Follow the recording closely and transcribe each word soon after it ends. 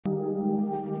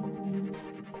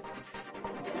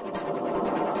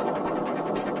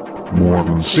More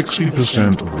than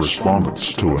 60% of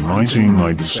respondents to a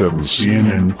 1997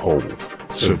 CNN poll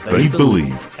said they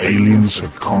believe aliens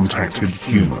have contacted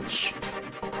humans.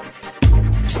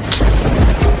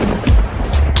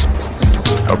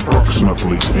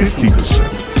 Approximately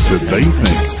 50% said they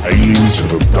think aliens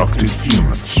have abducted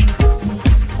humans.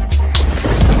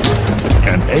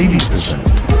 And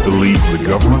 80% believe the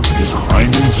government is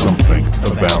hiding something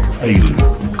about alien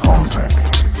contact.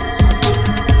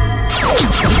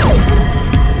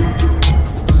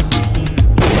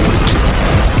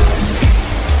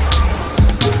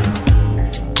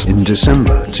 In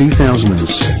December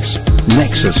 2006,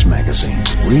 Nexus magazine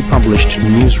republished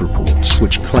news reports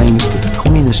which claimed that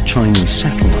communist Chinese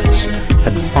satellites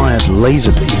had fired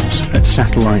laser beams at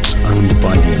satellites owned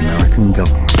by the American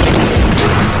government.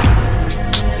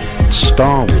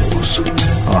 Star Wars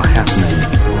are happening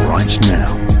right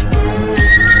now.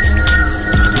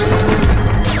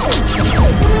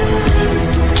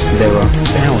 There are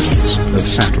thousands of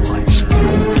satellites in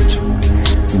orbit.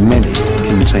 Many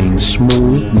contain small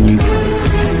nuclear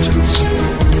reactors.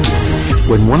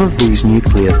 When one of these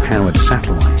nuclear-powered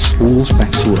satellites falls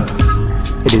back to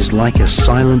Earth, it is like a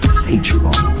silent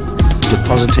H-bomb,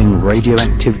 depositing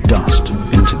radioactive dust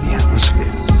into the atmosphere.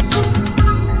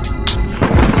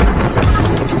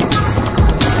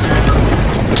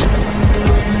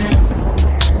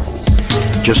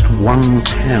 Just 1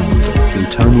 pound of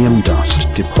plutonium dust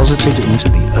deposited into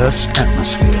the Earth's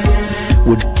atmosphere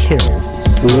would kill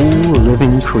all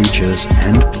living creatures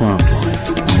and plant life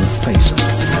on the face of the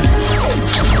planet.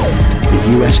 The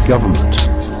US government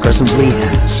presently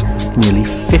has nearly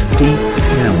 50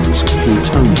 pounds of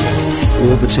plutonium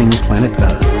orbiting planet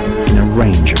Earth in a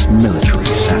range of military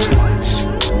satellites.